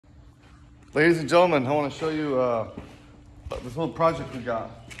Ladies and gentlemen, I want to show you this little project we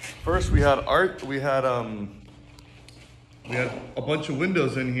got. First, we had art. We had a bunch of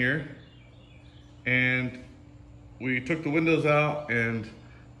windows in here, and we took the windows out and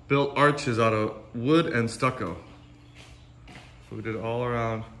built arches out of wood and stucco. So we did it all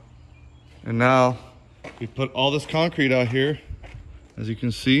around, and now we put all this concrete out here. As you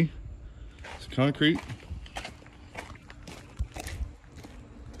can see, it's concrete.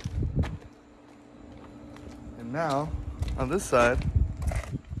 And now, on this side,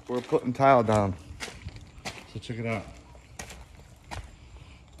 we're putting tile down. So check it out.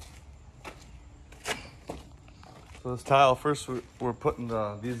 So this tile, first we're putting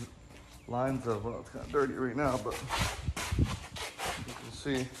these lines of, well, it's kind of dirty right now, but you can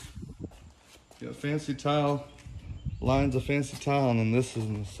see, you got fancy tile, lines of fancy tile, and then this is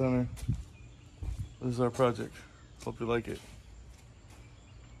in the center. This is our project. Hope you like it.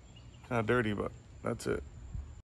 Kind of dirty, but that's it.